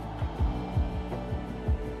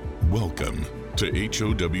Welcome to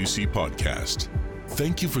HOWC Podcast.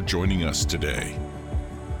 Thank you for joining us today.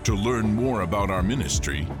 To learn more about our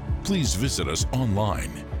ministry, please visit us online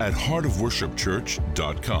at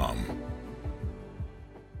heartofworshipchurch.com.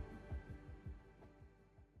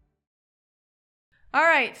 All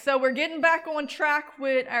right, so we're getting back on track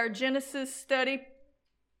with our Genesis study.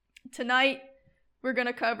 Tonight, we're going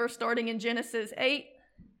to cover starting in Genesis 8.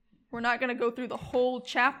 We're not going to go through the whole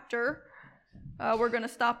chapter. We're going to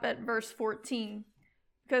stop at verse 14,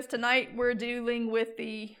 because tonight we're dealing with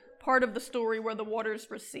the part of the story where the waters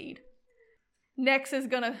recede. Next is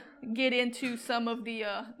going to get into some of the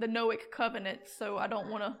Noahic covenant, so I don't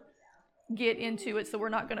want to get into it, so we're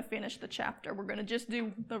not going to finish the chapter. We're going to just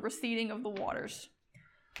do the receding of the waters.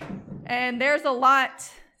 And there's a lot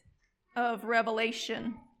of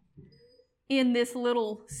revelation in this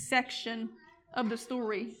little section of the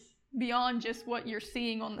story beyond just what you're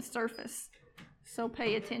seeing on the surface. So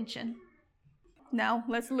pay attention. Now,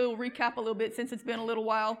 let's recap a little bit since it's been a little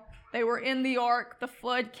while. They were in the ark. The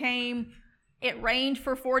flood came. It rained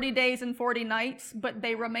for 40 days and 40 nights, but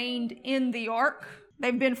they remained in the ark.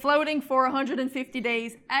 They've been floating for 150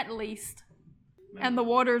 days at least, and the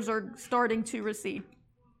waters are starting to recede.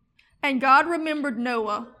 And God remembered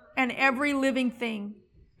Noah and every living thing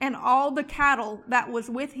and all the cattle that was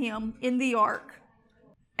with him in the ark.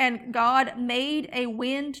 And God made a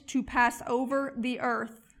wind to pass over the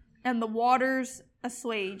earth, and the waters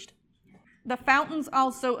assuaged. The fountains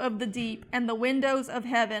also of the deep and the windows of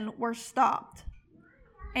heaven were stopped,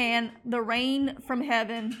 and the rain from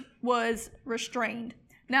heaven was restrained.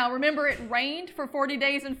 Now remember, it rained for 40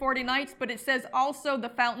 days and 40 nights, but it says also the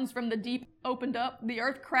fountains from the deep opened up, the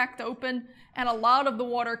earth cracked open, and a lot of the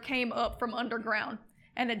water came up from underground.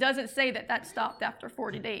 And it doesn't say that that stopped after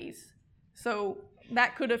 40 days. So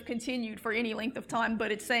that could have continued for any length of time,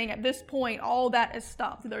 but it's saying at this point, all that is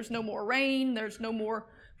stopped. There's no more rain, there's no more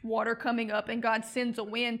water coming up, and God sends a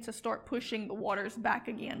wind to start pushing the waters back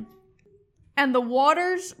again. And the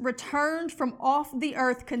waters returned from off the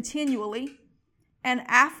earth continually, and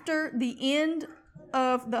after the end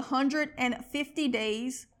of the 150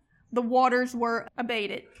 days, the waters were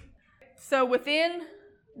abated. So within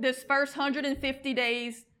this first 150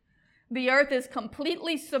 days, the earth is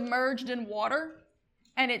completely submerged in water,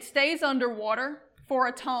 and it stays underwater for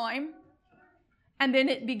a time, and then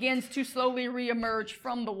it begins to slowly reemerge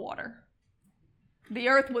from the water. The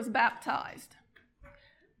earth was baptized.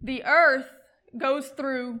 The earth goes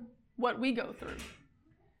through what we go through.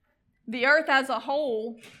 The earth as a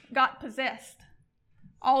whole got possessed.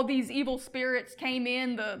 All these evil spirits came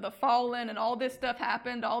in, the fallen, and all this stuff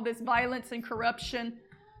happened, all this violence and corruption.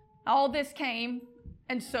 All this came,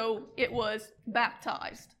 and so it was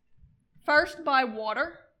baptized. First by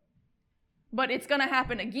water, but it's going to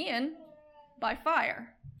happen again by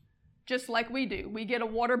fire, just like we do. We get a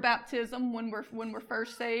water baptism when we're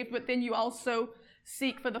first saved, but then you also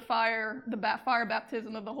seek for the fire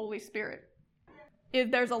baptism of the Holy Spirit.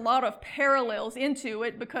 There's a lot of parallels into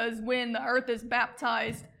it, because when the earth is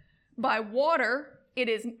baptized by water, it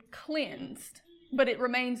is cleansed, but it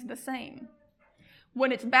remains the same.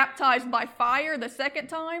 When it's baptized by fire the second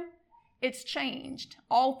time, it's changed.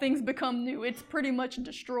 All things become new. It's pretty much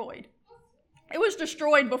destroyed. It was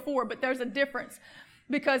destroyed before, but there's a difference.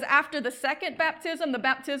 Because after the second baptism, the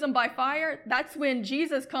baptism by fire, that's when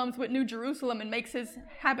Jesus comes with New Jerusalem and makes his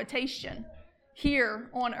habitation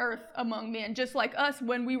here on earth among men. Just like us,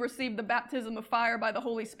 when we receive the baptism of fire by the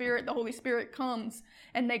Holy Spirit comes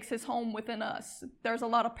and makes his home within us. There's a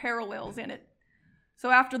lot of parallels in it. So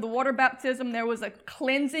after the water baptism, there was a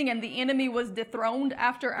cleansing and the enemy was dethroned.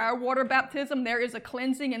 After our water baptism, there is a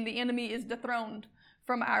cleansing and the enemy is dethroned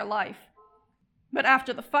from our life. But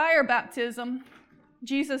after the fire baptism,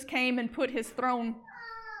 Jesus came and put his throne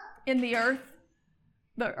in the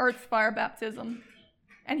earth's fire baptism,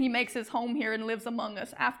 and he makes his home here and lives among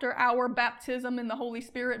us. After our baptism in the Holy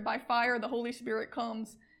Spirit by fire, the Holy Spirit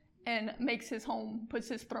comes and makes his home, puts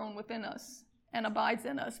his throne within us and abides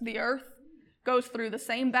in us. The earth goes through the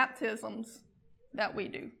same baptisms that we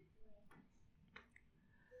do.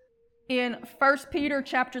 In 1 Peter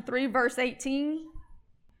chapter 3, verse 18,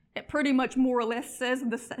 it pretty much more or less says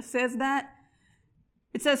that.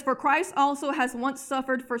 It says, "For Christ also has once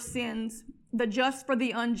suffered for sins, the just for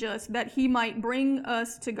the unjust, that he might bring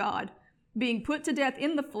us to God, being put to death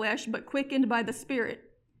in the flesh, but quickened by the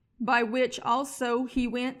Spirit, by which also he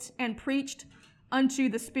went and preached unto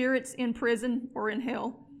the spirits in prison or in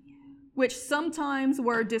hell, which sometimes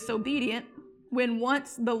were disobedient, when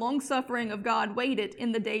once the long-suffering of God waited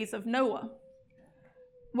in the days of Noah,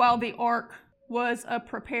 while the ark was a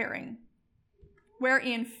preparing,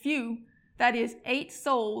 wherein few That is, 8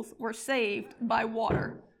 souls were saved by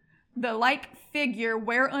water. The like figure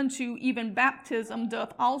whereunto even baptism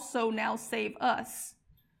doth also now save us.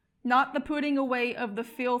 Not the putting away of the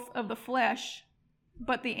filth of the flesh,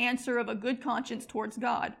 but the answer of a good conscience towards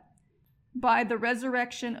God, by the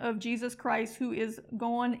resurrection of Jesus Christ, who is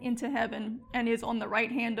gone into heaven and is on the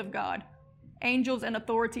right hand of God, angels and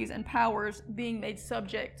authorities and powers being made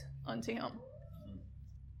subject unto him.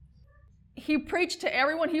 He preached to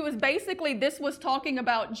everyone. He was basically, this was talking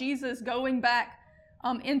about Jesus going back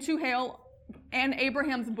into hell and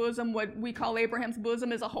Abraham's bosom. What we call Abraham's bosom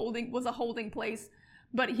was a holding place.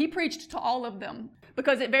 But he preached to all of them,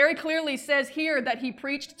 because it very clearly says here that he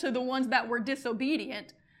preached to the ones that were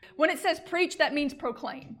disobedient. When it says preach, that means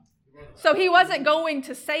proclaim. So he wasn't going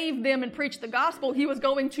to save them and preach the gospel. He was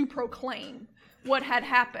going to proclaim what had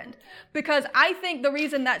happened. Because I think the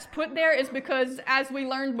reason that's put there is because, as we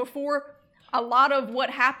learned before, a lot of what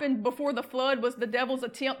happened before the flood was the devil's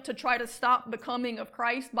attempt to try to stop the coming of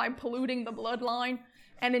Christ by polluting the bloodline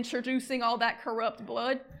and introducing all that corrupt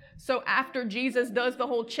blood. So after Jesus does the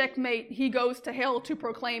whole checkmate, he goes to hell to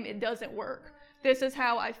proclaim it doesn't work. This is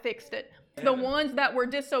how I fixed it. The ones that were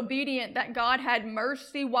disobedient, that God had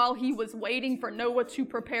mercy while he was waiting for Noah to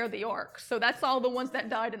prepare the ark. So that's all the ones that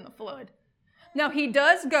died in the flood. Now he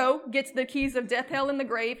does go, gets the keys of death, hell, and the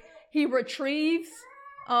grave. He retrieves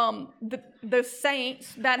the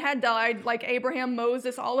saints that had died, like Abraham,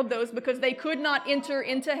 Moses, all of those, because they could not enter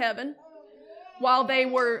into heaven while they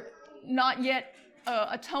were not yet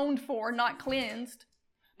atoned for, not cleansed,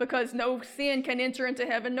 because no sin can enter into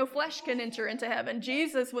heaven, no flesh can enter into heaven.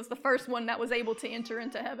 Jesus was the first one that was able to enter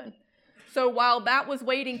into heaven. So while that was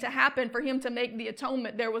waiting to happen for him to make the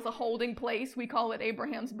atonement, there was a holding place, we call it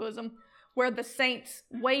Abraham's bosom, where the saints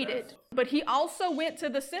waited. But he also went to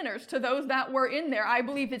the sinners, to those that were in there. I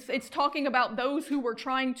believe it's talking about those who were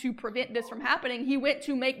trying to prevent this from happening. He went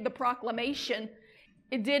to make the proclamation.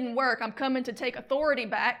 It didn't work. I'm coming to take authority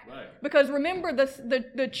back. Right. Because remember,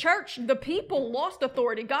 the church, the people lost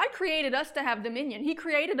authority. God created us to have dominion. He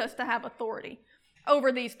created us to have authority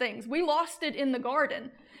over these things. We lost it in the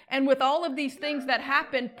garden. And with all of these things that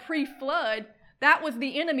happened pre-flood, that was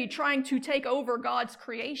the enemy trying to take over God's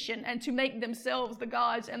creation and to make themselves the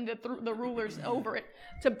gods and the rulers over it,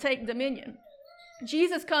 to take dominion.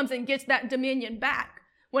 Jesus comes and gets that dominion back.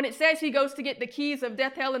 When it says he goes to get the keys of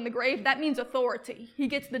death, hell, and the grave, that means authority. He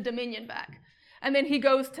gets the dominion back. And then he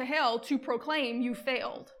goes to hell to proclaim you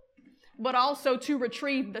failed, but also to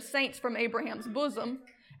retrieve the saints from Abraham's bosom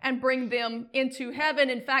and bring them into heaven.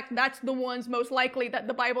 In fact, that's the ones most likely that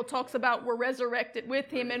the Bible talks about were resurrected with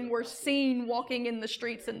him and were seen walking in the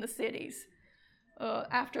streets in the cities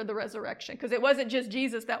after the resurrection. Because it wasn't just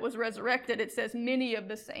Jesus that was resurrected. It says many of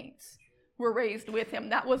the saints were raised with him.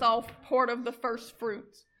 That was all part of the first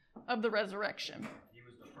fruits of the resurrection. He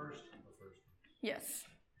was the first. Yes.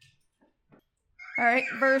 All right,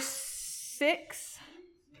 verse 6.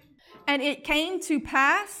 And it came to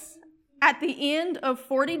pass at the end of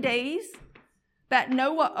 40 days that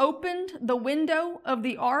Noah opened the window of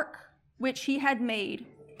the ark which he had made,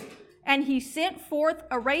 and he sent forth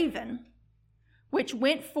a raven, which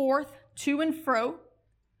went forth to and fro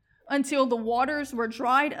until the waters were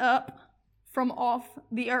dried up from off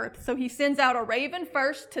the earth. So he sends out a raven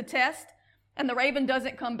first to test, and the raven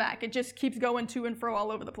doesn't come back. It just keeps going to and fro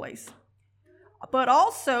all over the place. But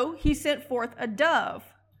also he sent forth a dove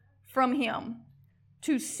from him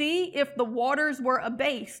to see if the waters were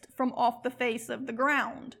abased from off the face of the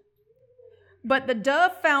ground. But the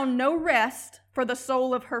dove found no rest for the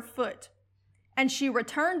sole of her foot, and she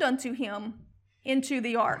returned unto him into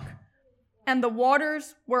the ark. And the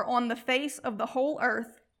waters were on the face of the whole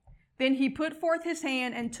earth. Then he put forth his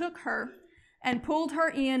hand and took her and pulled her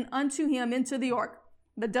in unto him into the ark.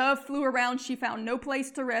 The dove flew around. She found no place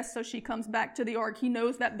to rest, so she comes back to the ark. He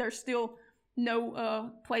knows that there's still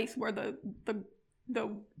no place where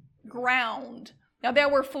the ground. Now, there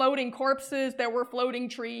were floating corpses, there were floating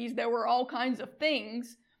trees, there were all kinds of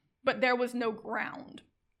things, but there was no ground.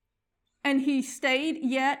 And he stayed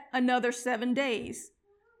yet another 7 days.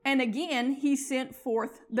 And again, he sent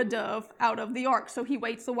forth the dove out of the ark. So he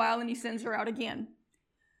waits a while and he sends her out again.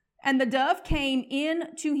 And the dove came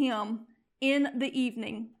in to him in the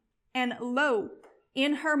evening, and lo,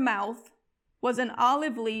 in her mouth was an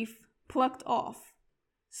olive leaf plucked off.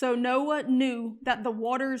 So Noah knew that the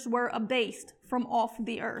waters were abased from off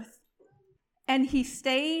the earth. And he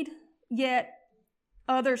stayed yet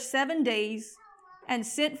other 7 days, and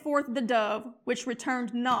sent forth the dove, which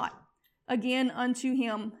returned not again unto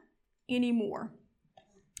him any more.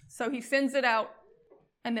 So he sends it out,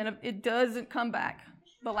 and then it doesn't come back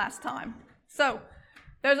the last time. So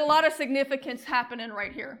There's a lot of significance happening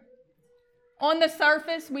right here. On the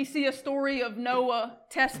surface, we see a story of Noah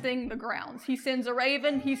testing the grounds. He sends a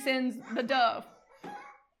raven, he sends the dove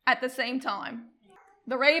at the same time.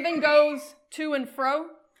 The raven goes to and fro.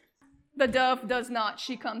 The dove does not.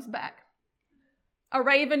 She comes back. A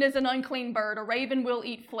raven is an unclean bird. A raven will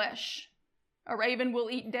eat flesh. A raven will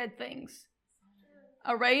eat dead things.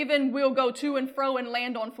 A raven will go to and fro and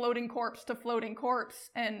land on floating corpse to floating corpse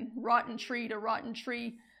and rotten tree to rotten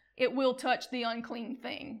tree. It will touch the unclean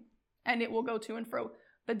thing, and it will go to and fro.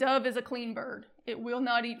 The dove is a clean bird. It will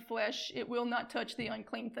not eat flesh. It will not touch the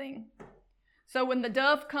unclean thing. So when the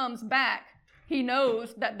dove comes back, he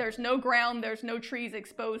knows that there's no ground, there's no trees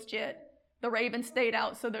exposed yet. The raven stayed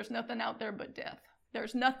out, so there's nothing out there but death.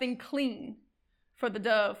 There's nothing clean for the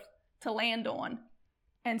dove to land on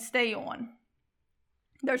and stay on.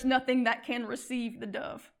 There's nothing that can receive the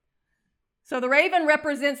dove. So the raven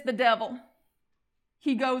represents the devil.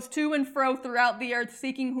 He goes to and fro throughout the earth,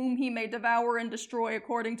 seeking whom he may devour and destroy,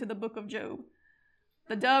 according to the book of Job.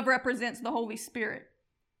 The dove represents the Holy Spirit.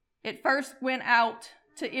 It first went out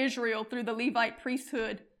to Israel through the Levite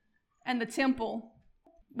priesthood and the temple,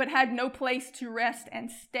 but had no place to rest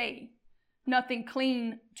and stay. Nothing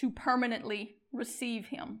clean to permanently receive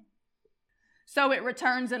him. So it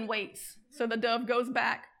returns and waits. So the dove goes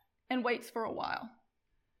back and waits for a while.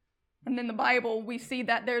 And in the Bible, we see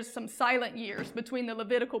that there's some silent years between the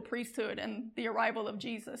Levitical priesthood and the arrival of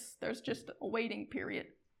Jesus. There's just a waiting period.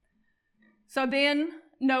 So then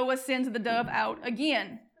Noah sends the dove out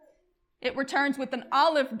again. It returns with an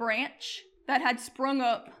olive branch that had sprung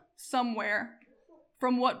up somewhere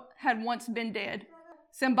from what had once been dead.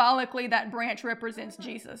 Symbolically, that branch represents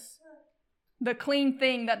Jesus, the clean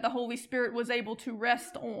thing that the Holy Spirit was able to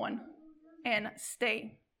rest on and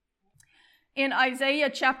stay. In Isaiah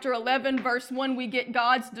chapter 11, verse 1, we get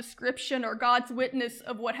God's description or God's witness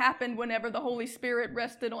of what happened whenever the Holy Spirit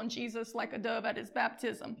rested on Jesus like a dove at his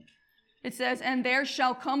baptism. It says, "And there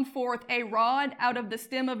shall come forth a rod out of the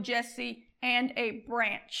stem of Jesse, and a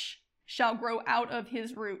branch shall grow out of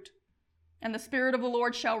his root. And the Spirit of the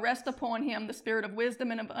Lord shall rest upon him, the Spirit of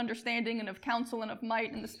wisdom and of understanding and of counsel and of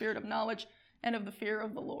might and the Spirit of knowledge and of the fear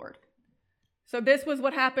of the Lord." So this was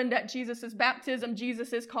what happened at Jesus' baptism.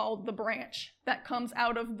 Jesus is called the branch that comes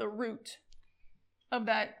out of the root of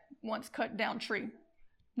that once cut down tree.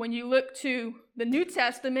 When you look to the New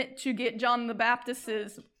Testament to get John the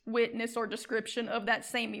Baptist's witness or description of that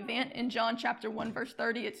same event, in John chapter 1 verse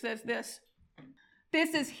 30, it says this,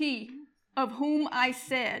 "This is he of whom I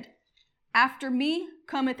said, After me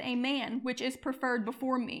cometh a man which is preferred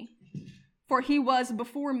before me, for he was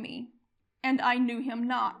before me, and I knew him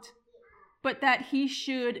not, but that he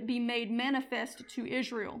should be made manifest to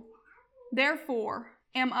Israel. Therefore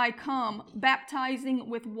am I come baptizing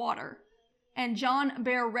with water. And John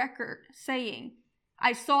bare record, saying,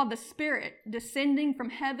 I saw the Spirit descending from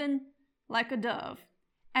heaven like a dove,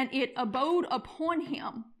 and it abode upon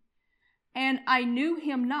him, and I knew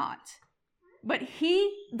him not. But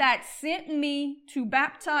he that sent me to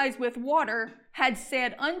baptize with water had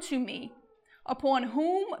said unto me, Upon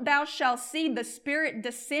whom thou shalt see the Spirit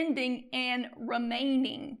descending and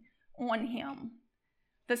remaining on him.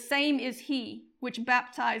 The same is he which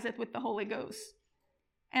baptizeth with the Holy Ghost.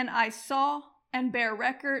 And I saw and bear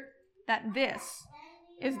record that this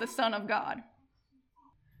is the Son of God."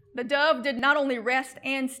 The dove did not only rest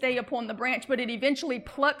and stay upon the branch, but it eventually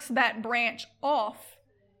plucks that branch off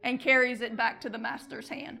and carries it back to the master's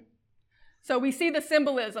hand. So we see the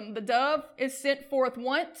symbolism. The dove is sent forth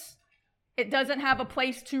once. It doesn't have a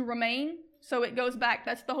place to remain, so it goes back.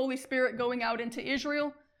 That's the Holy Spirit going out into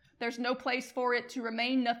Israel. There's no place for it to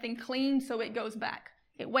remain, nothing clean, so it goes back.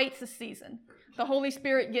 It waits a season. The Holy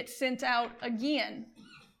Spirit gets sent out again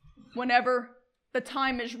whenever the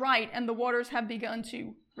time is right and the waters have begun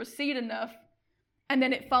to recede enough, and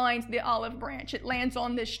then it finds the olive branch. It lands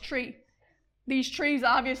on this tree. These trees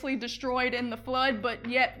obviously destroyed in the flood, but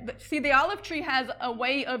yet, see, the olive tree has a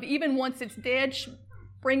way of, even once it's dead,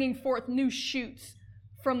 bringing forth new shoots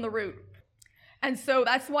from the root. And so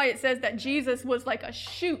that's why it says that Jesus was like a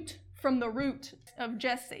shoot from the root of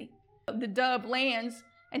Jesse. The dove lands,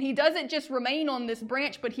 and he doesn't just remain on this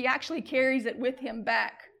branch, but he actually carries it with him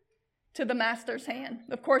back to the master's hand.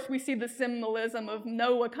 Of course, we see the symbolism of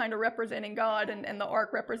Noah kind of representing God and the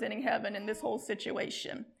ark representing heaven in this whole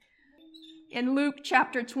situation. In Luke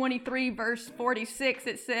chapter 23, verse 46,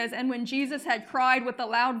 it says, "And when Jesus had cried with a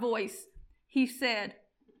loud voice, he said,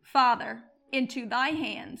 Father, into thy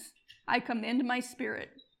hands I commend my spirit.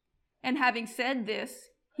 And having said this,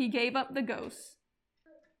 he gave up the ghost.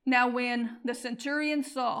 Now when the centurion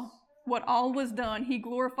saw what all was done, he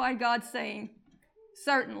glorified God, saying,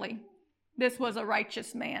 Certainly, this was a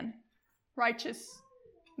righteous man. Righteous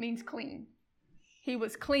means clean. He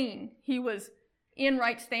was clean. He was in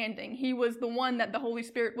right standing. He was the one that the Holy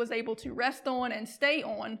Spirit was able to rest on and stay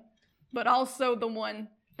on, but also the one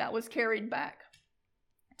that was carried back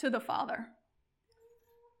to the Father.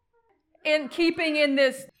 In keeping in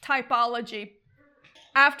this typology,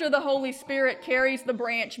 after the Holy Spirit carries the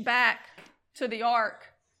branch back to the ark,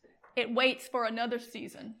 it waits for another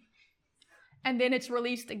season. And then it's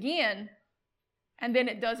released again, and then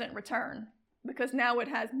it doesn't return, because now it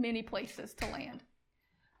has many places to land.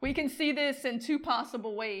 We can see this in two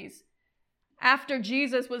possible ways. After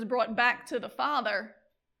Jesus was brought back to the Father,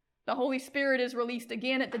 the Holy Spirit is released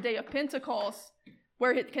again at the day of Pentecost,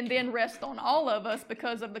 where it can then rest on all of us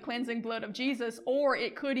because of the cleansing blood of Jesus, or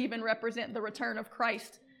it could even represent the return of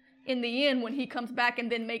Christ in the end when he comes back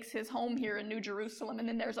and then makes his home here in New Jerusalem, and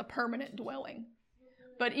then there's a permanent dwelling.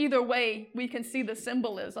 But either way, we can see the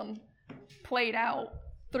symbolism played out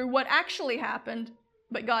through what actually happened,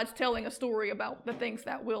 but God's telling a story about the things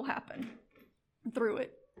that will happen through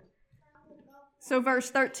it. So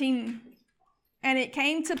verse 13, and it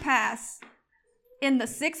came to pass in the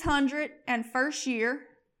 601st year,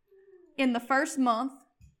 in the first month,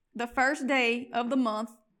 the first day of the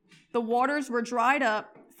month, the waters were dried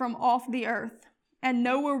up from off the earth, and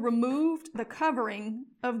Noah removed the covering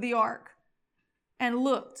of the ark, and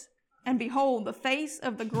looked, and behold, the face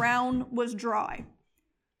of the ground was dry.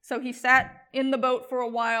 So he sat in the boat for a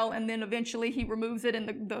while, and then eventually he removes it,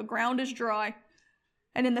 and the ground is dry.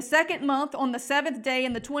 And in the second month, on the 7th day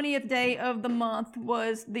and the 20th day of the month,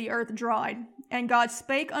 was the earth dried. And God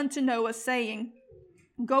spake unto Noah, saying,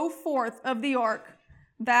 Go forth of the ark,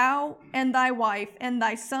 thou and thy wife, and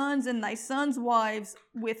thy sons' wives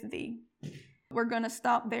with thee. We're going to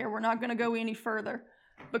stop there. We're not going to go any further,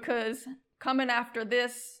 because coming after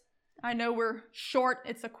this, I know we're short,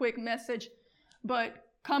 it's a quick message, but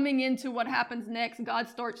coming into what happens next, God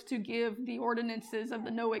starts to give the ordinances of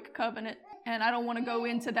the Noahic covenant. And I don't want to go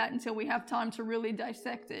into that until we have time to really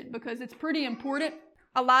dissect it, because it's pretty important.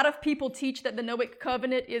 A lot of people teach that the Noahic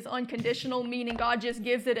covenant is unconditional, meaning God just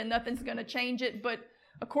gives it and nothing's going to change it. But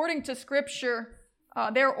according to Scripture,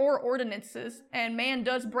 there are ordinances, and man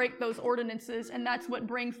does break those ordinances, and that's what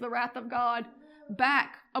brings the wrath of God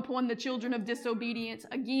back upon the children of disobedience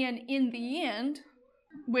again in the end,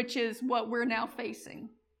 which is what we're now facing.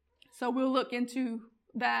 So we'll look into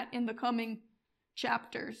that in the coming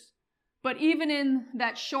chapters. But even in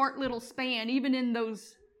that short little span, even in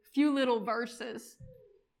those few little verses,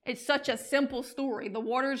 it's such a simple story. The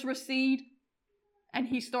waters recede, and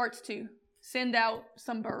he starts to send out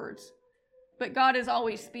some birds. But God is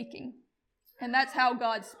always speaking, and that's how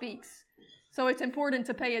God speaks. So it's important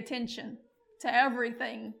to pay attention to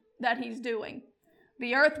everything that he's doing.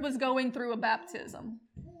 The earth was going through a baptism.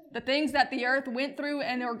 The things that the earth went through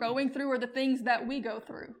and are going through are the things that we go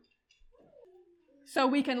through. So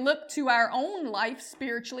we can look to our own life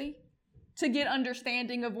spiritually to get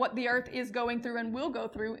understanding of what the earth is going through and will go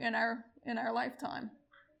through in our lifetime,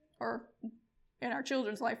 or in our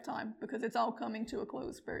children's lifetime, because it's all coming to a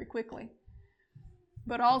close very quickly.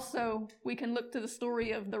 But also we can look to the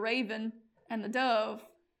story of the raven and the dove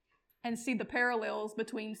and see the parallels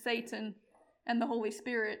between Satan and the Holy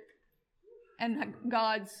Spirit and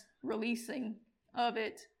God's releasing of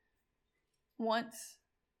it once,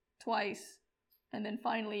 twice, and then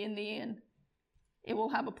finally in the end, it will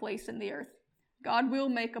have a place in the earth. God will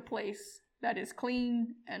make a place that is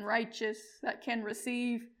clean and righteous, that can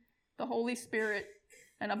receive the Holy Spirit,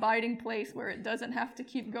 an abiding place where it doesn't have to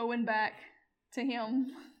keep going back to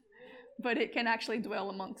him, but it can actually dwell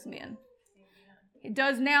amongst men. It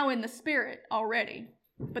does now in the spirit already,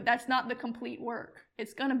 but that's not the complete work.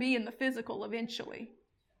 It's going to be in the physical eventually,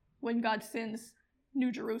 when God sends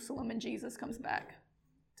New Jerusalem and Jesus comes back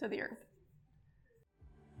to the earth.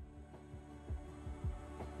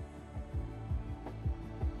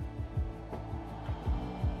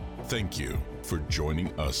 Thank you for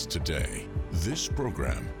joining us today. This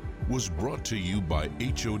program was brought to you by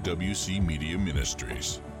HOWC Media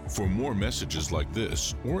Ministries. For more messages like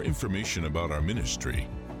this or information about our ministry,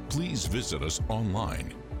 please visit us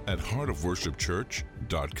online at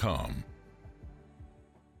heartofworshipchurch.com.